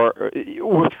 we're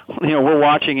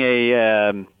watching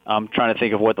I'm trying to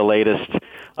think of what the latest,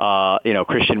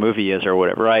 Christian movie is or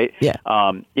whatever, right? Yeah.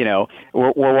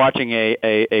 We're watching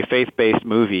a faith-based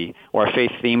movie or a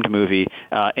faith-themed movie.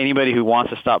 Anybody who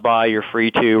wants to stop by, you're free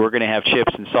to. We're going to have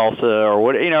chips and salsa or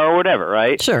whatever,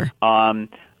 right? Sure. And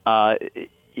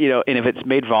if it's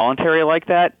made voluntary like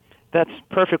that, that's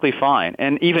perfectly fine.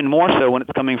 And even more so when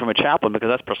it's coming from a chaplain, because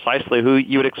that's precisely who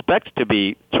you would expect to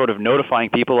be sort of notifying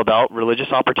people about religious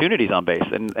opportunities on base.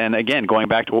 And again, going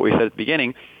back to what we said at the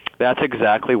beginning, that's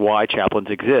exactly why chaplains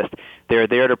exist. They're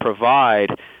there to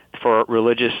provide for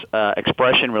religious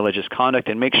expression, religious conduct,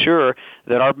 and make sure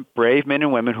that our brave men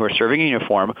and women who are serving in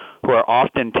uniform, who are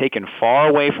often taken far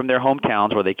away from their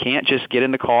hometowns where they can't just get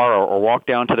in the car or walk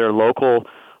down to their local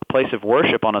place of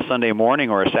worship on a Sunday morning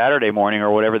or a Saturday morning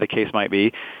or whatever the case might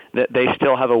be, that they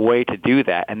still have a way to do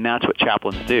that, and that's what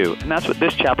chaplains do. And that's what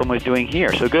this chaplain was doing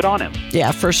here, so good on him.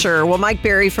 Yeah, for sure. Well, Mike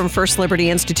Berry from First Liberty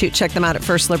Institute, check them out at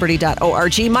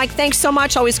firstliberty.org. Mike, thanks so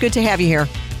much. Always good to have you here.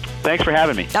 Thanks for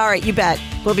having me. All right, you bet.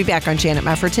 We'll be back on Janet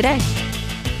Mefford Today.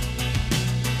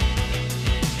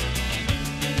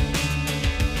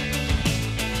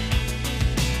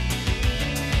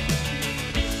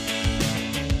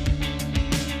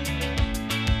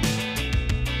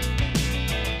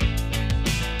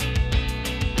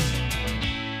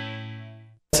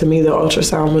 To me, the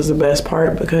ultrasound was the best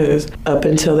part because up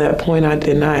until that point, I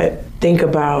did not think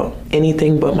about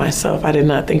anything but myself. I did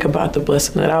not think about the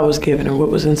blessing that I was given and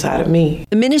what was inside of me.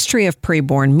 The Ministry of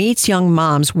Preborn meets young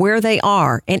moms where they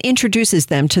are and introduces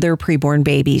them to their preborn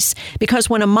babies. Because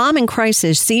when a mom in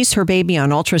crisis sees her baby on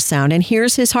ultrasound and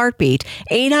hears his heartbeat,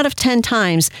 8 out of 10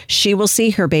 times she will see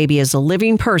her baby as a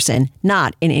living person,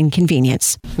 not an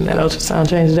inconvenience. And that ultrasound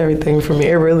changed everything for me.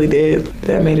 It really did.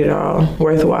 That made it all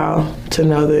worthwhile to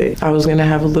know that I was going to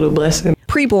have a little blessing.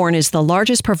 Preborn is the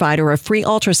largest provider of free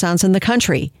ultrasounds in the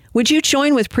country. Would you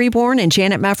join with Preborn and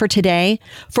Janet Mefford today?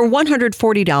 For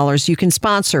 $140, you can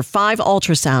sponsor 5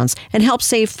 ultrasounds and help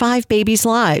save 5 babies'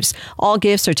 lives. All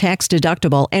gifts are tax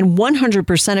deductible, and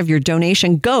 100% of your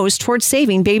donation goes towards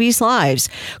saving babies' lives.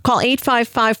 Call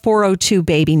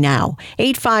 855-402-BABY now.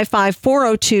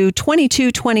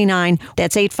 855-402-2229.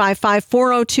 That's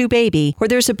 855-402-BABY, or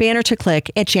there's a banner to click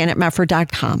at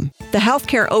janetmefford.com. The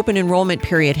healthcare open enrollment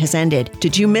period has ended.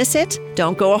 Did you miss it?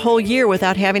 Don't go a whole year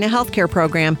without having a healthcare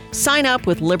program. Sign up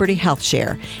with Liberty Health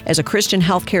Share. As a Christian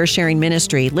healthcare sharing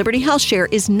ministry, Liberty Health Share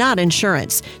is not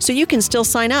insurance, so you can still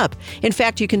sign up. In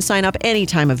fact, you can sign up any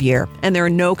time of year, and there are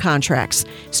no contracts.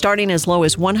 Starting as low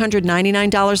as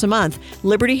 $199 a month,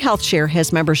 Liberty Health Share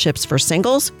has memberships for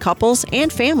singles, couples,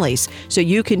 and families, so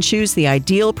you can choose the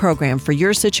ideal program for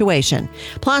your situation.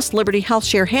 Plus, Liberty Health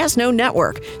Share has no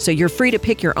network, so you're free to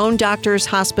pick your own doctors,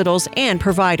 hospitals, and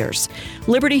providers.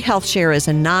 Liberty Health Share is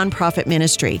a nonprofit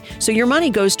ministry, so your money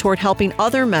goes toward helping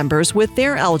other members with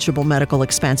their eligible medical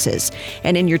expenses.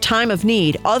 And in your time of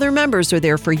need, other members are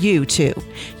there for you, too.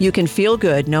 You can feel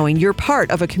good knowing you're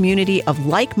part of a community of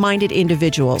like-minded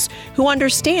individuals who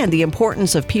understand the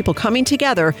importance of people coming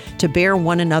together to bear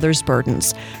one another's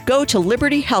burdens. Go to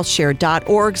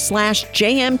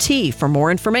libertyhealthshare.org/JMT for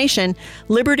more information.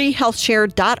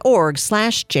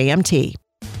 libertyhealthshare.org/JMT.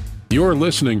 You're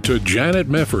listening to Janet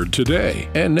Mefford Today.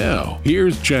 And now,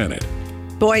 here's Janet.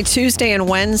 Boy, Tuesday and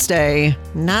Wednesday,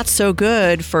 not so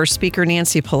good for Speaker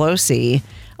Nancy Pelosi.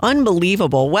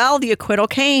 Unbelievable. Well, the acquittal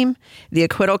came.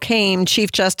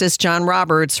 Chief Justice John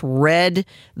Roberts read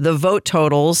the vote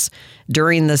totals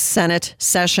during the Senate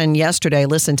session yesterday.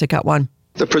 Listen to cut 1.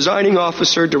 The presiding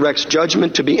officer directs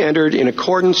judgment to be entered in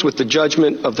accordance with the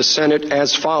judgment of the Senate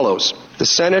as follows. The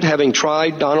Senate, having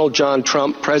tried Donald John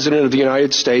Trump, President of the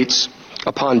United States,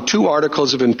 upon 2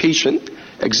 articles of impeachment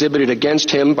exhibited against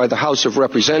him by the House of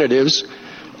Representatives,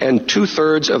 and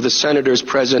 2/3 of the senators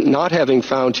present not having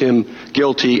found him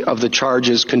guilty of the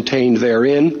charges contained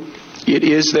therein, it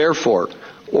is therefore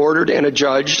ordered and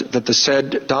adjudged that the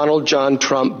said Donald John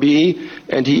Trump be,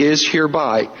 and he is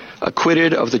hereby,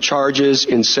 acquitted of the charges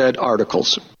in said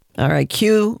articles. All right,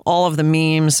 cue all of the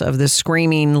memes of the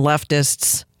screaming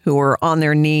leftists who were on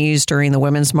their knees during the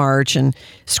Women's March and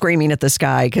screaming at the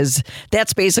sky, because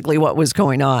that's basically what was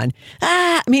going on.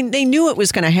 They knew it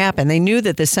was going to happen. They knew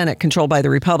that the Senate, controlled by the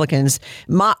Republicans,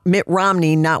 Mitt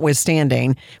Romney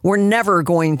notwithstanding, were never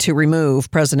going to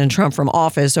remove President Trump from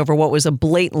office over what was a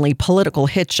blatantly political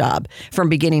hit job from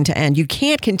beginning to end. You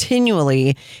can't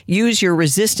continually use your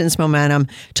resistance momentum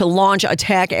to launch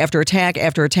attack after attack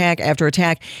after attack after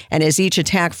attack, and as each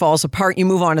attack falls apart, you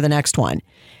move on to the next one.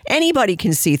 Anybody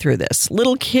can see through this.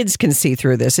 Little kids can see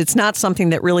through this. It's not something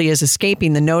that really is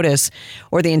escaping the notice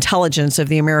or the intelligence of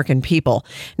the American people.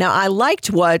 Now, I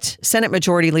liked what Senate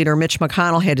Majority Leader Mitch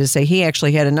McConnell had to say. He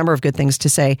actually had a number of good things to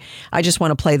say. I just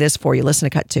want to play this for you. Listen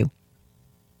to cut 2.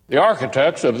 The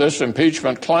architects of this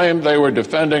impeachment claimed they were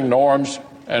defending norms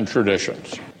and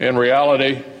traditions. In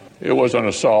reality, it was an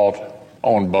assault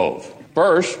on both.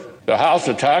 First, the House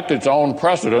attacked its own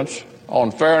precedents on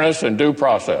fairness and due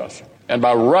process, and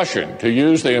by rushing to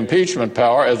use the impeachment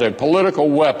power as a political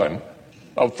weapon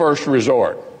of first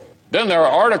resort. Then their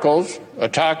articles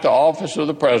attacked the office of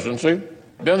the presidency.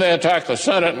 Then they attacked the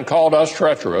Senate and called us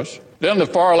treacherous. Then the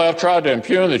far left tried to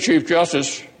impugn the Chief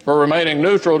Justice for remaining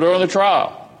neutral during the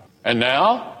trial. And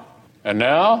now,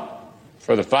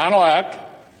 for the final act,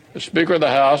 the Speaker of the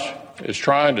House is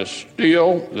trying to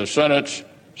steal the Senate's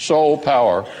sole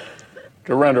power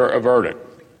to render a verdict.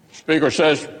 Speaker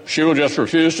says she will just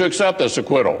refuse to accept this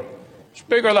acquittal.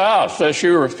 Speaker of the House says she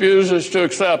refuses to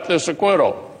accept this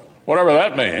acquittal. Whatever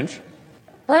that means.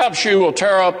 Perhaps she will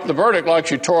tear up the verdict like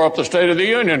she tore up the State of the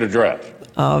Union address.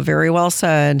 Oh, very well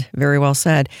said. Very well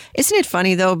said. Isn't it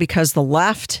funny, though, because the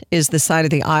left is the side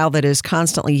of the aisle that is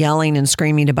constantly yelling and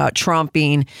screaming about Trump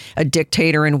being a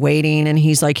dictator in waiting, and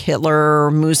he's like Hitler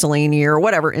or Mussolini or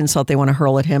whatever insult they want to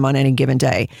hurl at him on any given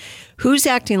day. Who's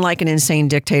acting like an insane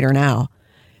dictator now?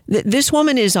 This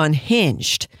woman is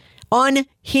unhinged.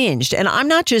 Unhinged. And I'm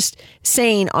not just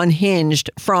saying unhinged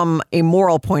from a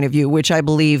moral point of view, which I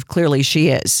believe clearly she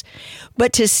is,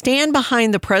 but to stand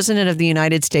behind the President of the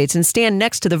United States and stand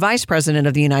next to the Vice President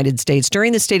of the United States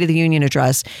during the State of the Union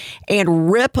address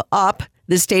and rip up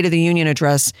the State of the Union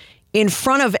address in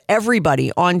front of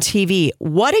everybody on TV.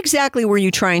 What exactly were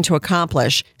you trying to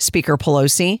accomplish, Speaker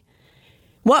Pelosi?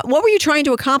 What were you trying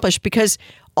to accomplish? Because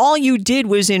all you did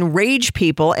was enrage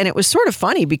people. And it was sort of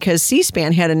funny because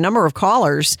C-SPAN had a number of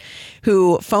callers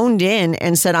who phoned in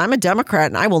and said, I'm a Democrat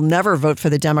and I will never vote for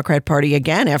the Democrat Party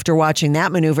again after watching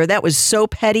that maneuver. That was so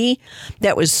petty.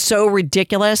 That was so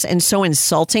ridiculous and so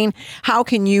insulting. How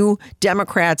can you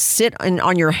Democrats sit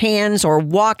on your hands or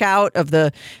walk out of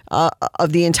the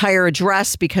entire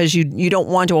address because you don't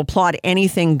want to applaud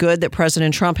anything good that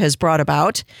President Trump has brought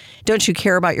about? Don't you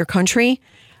care about your country?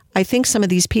 I think some of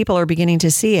these people are beginning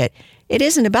to see it. It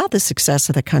isn't about the success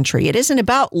of the country. It isn't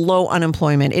about low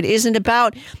unemployment. It isn't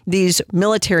about these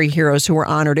military heroes who were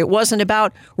honored. It wasn't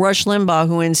about Rush Limbaugh,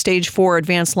 who in stage 4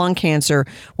 advanced lung cancer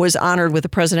was honored with the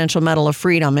Presidential Medal of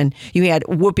Freedom. And you had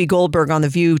Whoopi Goldberg on The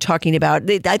View talking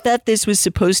about, I thought this was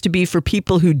supposed to be for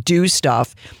people who do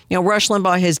stuff. You know, Rush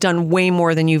Limbaugh has done way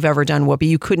more than you've ever done, Whoopi.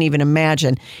 You couldn't even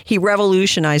imagine. He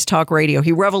revolutionized talk radio.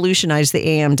 He revolutionized the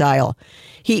AM dial.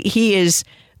 He is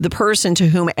the person to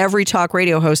whom every talk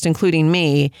radio host, including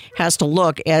me, has to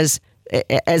look as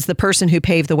the person who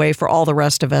paved the way for all the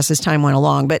rest of us as time went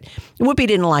along. But Whoopi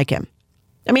didn't like him.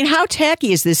 I mean, how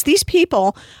tacky is this? These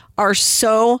people are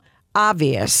so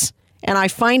obvious. And I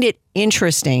find it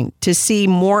interesting to see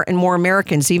more and more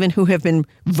Americans, even who have been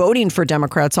voting for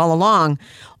Democrats all along,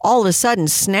 all of a sudden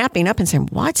snapping up and saying,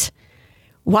 what?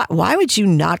 Why would you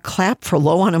not clap for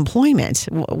low unemployment?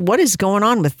 What is going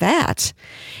on with that?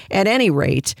 At any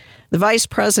rate, the vice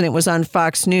president was on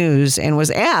Fox News and was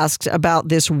asked about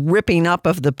this ripping up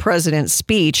of the president's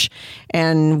speech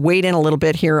and weighed in a little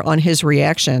bit here on his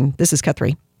reaction. This is Cut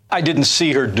 3. I didn't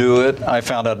see her do it. I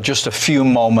found out just a few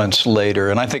moments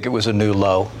later, and I think it was a new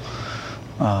low.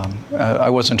 I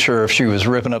wasn't sure if she was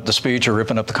ripping up the speech or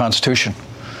ripping up the Constitution.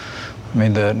 I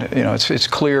mean, it's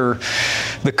clear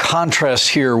the contrast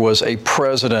here was a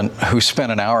president who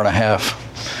spent an hour and a half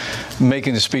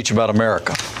making the speech about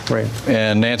America. Right.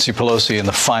 And Nancy Pelosi in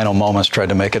the final moments tried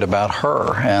to make it about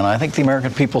her. And I think the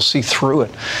American people see through it.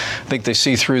 I think they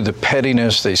see through the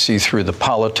pettiness. They see through the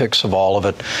politics of all of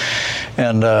it.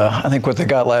 And I think what they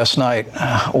got last night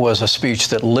was a speech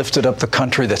that lifted up the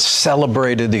country, that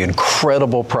celebrated the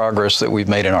incredible progress that we've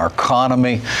made in our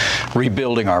economy,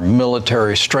 rebuilding our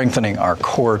military, strengthening our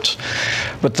courts.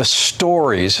 But the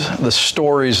stories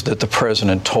that the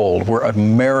president told were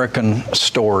American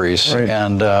stories. Right.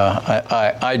 And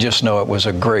I just know it was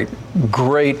a great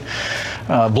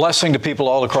blessing to people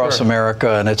all across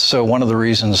America, and it's one of the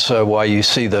reasons why you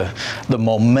see the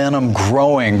momentum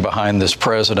growing behind this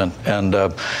president. And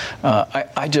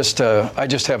I just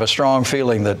have a strong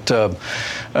feeling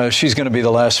that she's going to be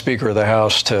the last Speaker of the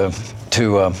House to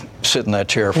sit in that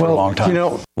chair for a long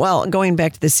time. Well, going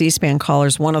back to the C-SPAN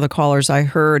callers, one of the callers I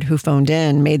heard who phoned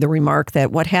in made the remark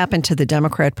that what happened to the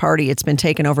Democrat Party, it's been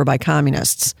taken over by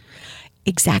communists.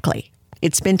 Exactly.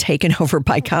 It's been taken over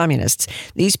by communists.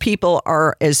 These people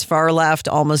are as far left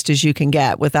almost as you can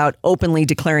get without openly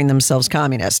declaring themselves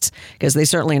communists, because they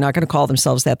certainly are not going to call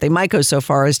themselves that. They might go so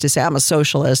far as to say, I'm a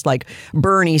socialist, like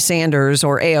Bernie Sanders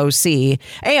or AOC.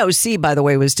 AOC, by the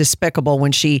way, was despicable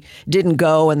when she didn't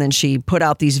go and then she put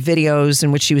out these videos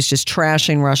in which she was just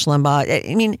trashing Rush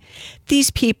Limbaugh. I mean, these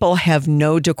people have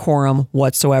no decorum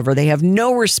whatsoever. They have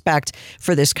no respect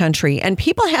for this country. And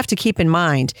people have to keep in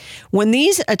mind, when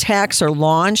these attacks are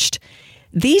launched,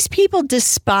 these people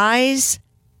despise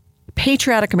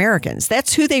patriotic Americans.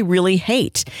 That's who they really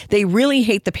hate. They really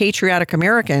hate the patriotic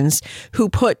Americans who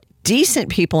put decent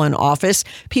people in office,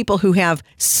 people who have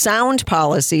sound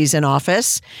policies in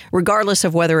office, regardless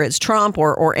of whether it's Trump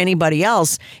or anybody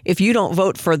else. If you don't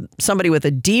vote for somebody with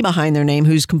a D behind their name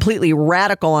who's completely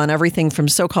radical on everything from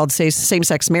so-called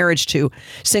same-sex marriage to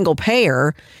single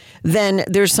payer, then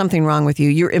there's something wrong with you.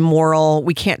 You're immoral.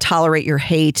 We can't tolerate your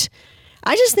hate.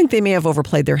 I just think they may have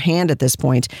overplayed their hand at this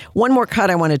point. One more cut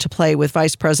I wanted to play with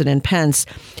Vice President Pence.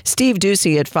 Steve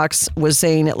Doocy at Fox was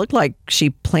saying it looked like she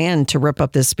planned to rip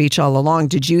up this speech all along.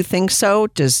 Did you think so?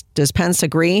 Does Pence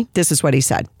agree? This is what he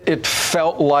said. It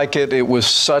felt like it. It was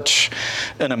such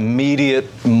an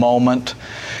immediate moment.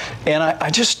 And I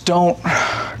just don't,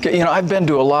 I've been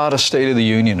to a lot of State of the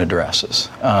Union addresses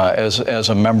as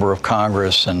a member of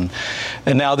Congress, and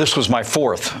now this was my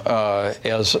fourth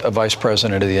as a Vice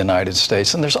President of the United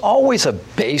States. And there's always a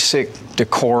basic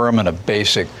decorum and a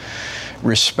basic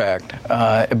respect.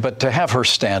 But to have her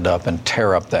stand up and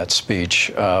tear up that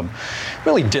speech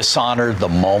really dishonored the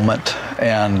moment,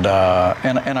 and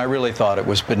I really thought it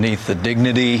was beneath the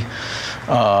dignity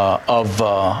of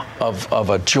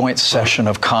a joint session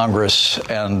of Congress,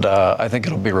 and I think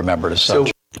it'll be remembered as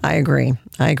such. I agree.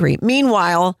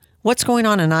 Meanwhile, what's going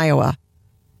on in Iowa?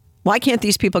 Why can't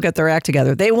these people get their act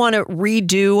together? They want to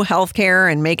redo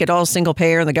healthcare and make it all single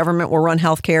payer, and the government will run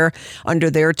healthcare under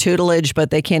their tutelage,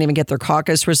 but they can't even get their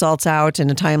caucus results out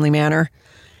in a timely manner.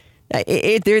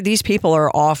 These people are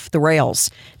off the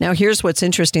rails. Now, here's what's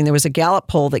interesting. There was a Gallup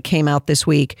poll that came out this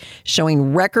week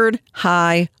showing record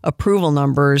high approval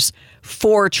numbers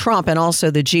for Trump and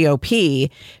also the GOP.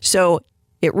 So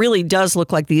it really does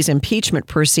look like these impeachment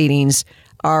proceedings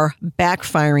are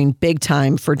backfiring big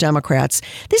time for Democrats.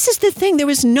 This is the thing. There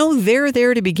was no there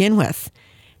to begin with.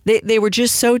 They were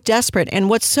just so desperate. And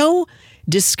what's so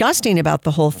disgusting about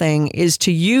the whole thing is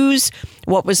to use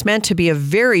what was meant to be a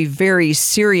very, very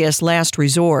serious last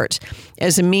resort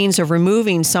as a means of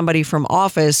removing somebody from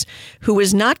office who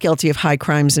was not guilty of high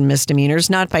crimes and misdemeanors,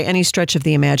 not by any stretch of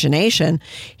the imagination.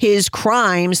 His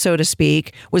crime, so to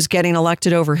speak, was getting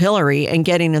elected over Hillary and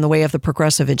getting in the way of the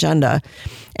progressive agenda.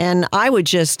 And I would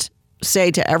just say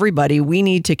to everybody, we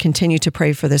need to continue to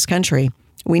pray for this country.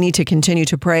 We need to continue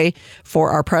to pray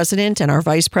for our president and our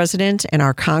vice president and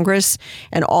our Congress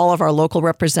and all of our local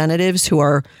representatives who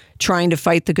are trying to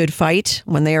fight the good fight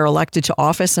when they are elected to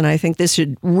office. And I think this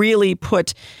should really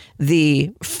put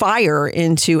the fire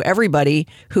into everybody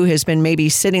who has been maybe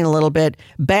sitting a little bit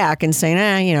back and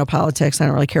saying, politics, I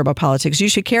don't really care about politics. You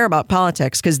should care about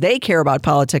politics because they care about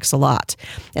politics a lot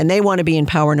and they want to be in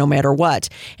power no matter what.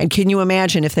 And can you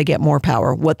imagine if they get more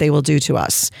power, what they will do to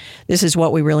us? This is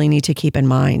what we really need to keep in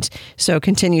mind. So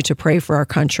continue to pray for our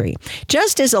country.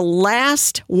 Just as a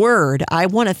last word, I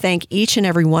want to thank each and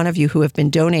every one of you who have been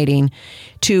donating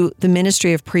to the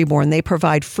Ministry of Preborn. They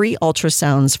provide free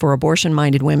ultrasounds for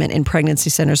abortion-minded women in pregnancy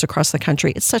centers across the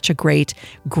country. It's such a great,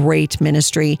 great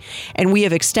ministry. And we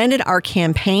have extended our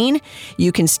campaign.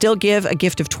 You can still give a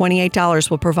gift of $28.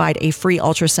 We'll provide a free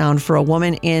ultrasound for a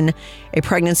woman in a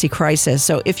pregnancy crisis.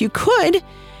 So if you could,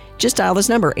 just dial this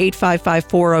number,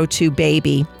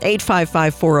 855-402-BABY,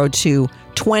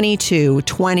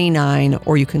 855-402-2229,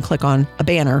 or you can click on a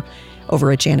banner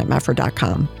over at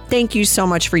janetmefford.com. Thank you so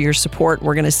much for your support.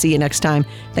 We're going to see you next time.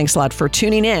 Thanks a lot for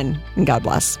tuning in, and God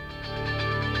bless.